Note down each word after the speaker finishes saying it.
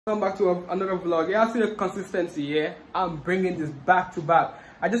Welcome back to another vlog. Yeah, I see the consistency. Yeah, I'm bringing this back to back.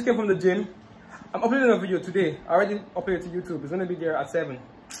 I just came from the gym. I'm uploading a video today. I already uploaded to YouTube. It's gonna be there at 7.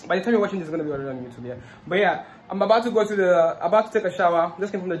 By the time you're watching this, it's gonna be already on YouTube. Yeah, but yeah, I'm about to go to about to take a shower.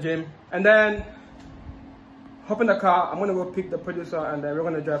 Just came from the gym, and then hop in the car. I'm gonna go pick the producer, and then we're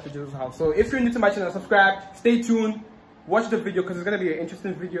gonna drive to Jesus' house. So if you're new to my channel, subscribe. Stay tuned. Watch the video because it's gonna be an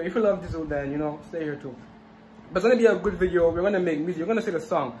interesting video. If you love Jizzle, then you know, stay here too. But it's gonna be a good video. We're gonna make music. We're gonna see the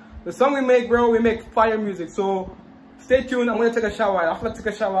song. The song we make, bro, we make fire music. So stay tuned. I'm gonna take a shower. After I take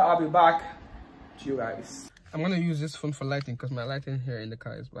a shower, I'll be back to you guys. I'm gonna use this phone for lighting because my lighting here in the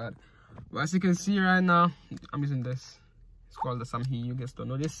car is bad. But as you can see right now, I'm using this. It's called the Samhi. You guys don't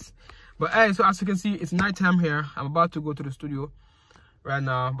know this. But hey, so as you can see, it's nighttime here. I'm about to go to the studio right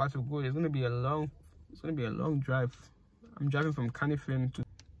now. I'm about to go. It's gonna be a long drive. I'm driving from Kanifing to,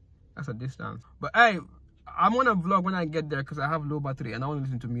 that's a distance. But hey, I'm gonna vlog when I get there because I have low battery and I want to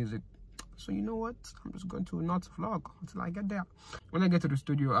listen to music. So you know what? I'm just going to not vlog until I get there. When I get to the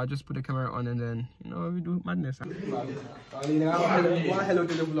studio, I'll just put the camera on and then, you know, we do madness. Hello to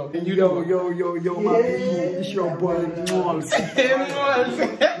the vlog. Yo, my people. It's your boy, Malls.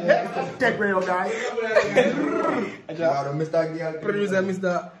 Tech radio guy. Producer,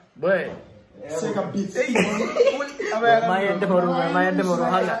 Mr. Boy. Second beat. My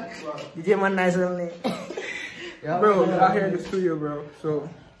DJ man nice only. Bro, we're out here in the studio, bro. So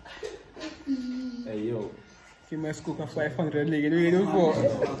hey yo. Give me a scoop of 500 league. What are you doing for?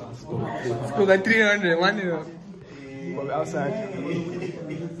 Scoop like 300, one year. But we're outside.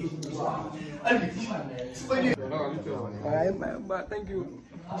 Alright, man, but thank you.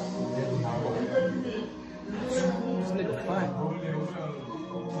 This nigga fine, bro.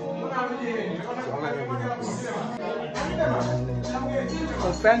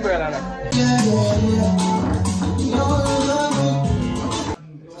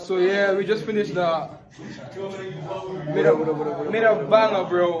 So yeah, we just finished the made a banger,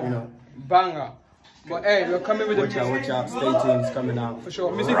 bro. Banger. But hey, we're coming with watch out, stay tuned, it's coming out. For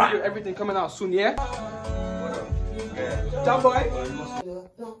sure. Music video, everything coming out soon, yeah? Top boy.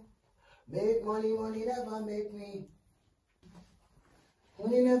 Make money, money never make me.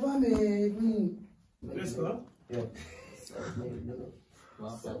 Money never make me. Let's go. Yeah.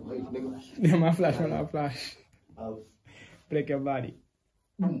 Yeah, my flash, my flash. Break your body.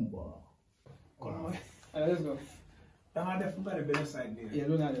 Come on. Let's go. I'm the better side there. Yeah,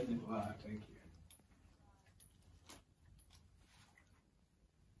 don't have it. Thank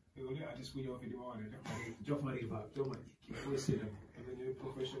you. I just video of the morning. Drop my back. Drop my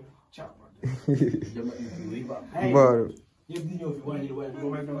professional chap. You didn't know if you wanted to go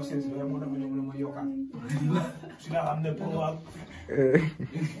back to the sense of I'm going to yoga. Should I have the power?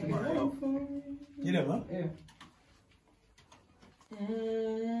 You never? Yeah.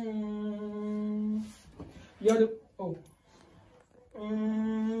 You're the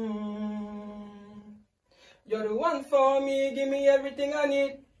You're the one for me, give me everything I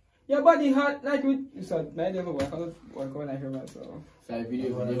need. Your body hot like with you said, I never work out when I hear myself. Side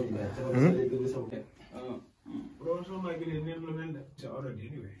video. Bro, so my good name already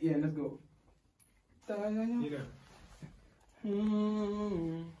anyway. Yeah, let's go.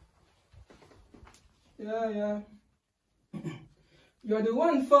 Yeah. You're the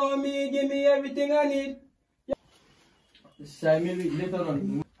one for me, give me everything I need. Side me later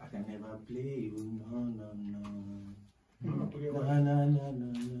on. I can never play you, no.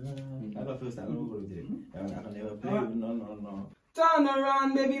 I don't feel sad. I can never play you, no. Turn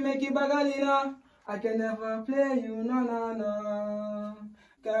around, baby, make it bagalina. I can never play you, no.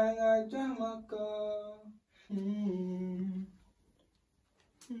 Ganga Jamaica.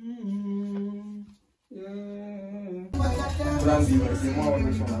 Yeah.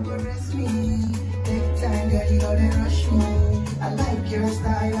 Take time, girl, you know they rush me. I like your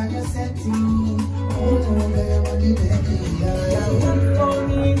style and your setting. Oh no, girl, what you making? You're one for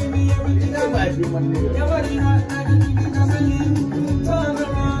me, give me everything I need. Your body hot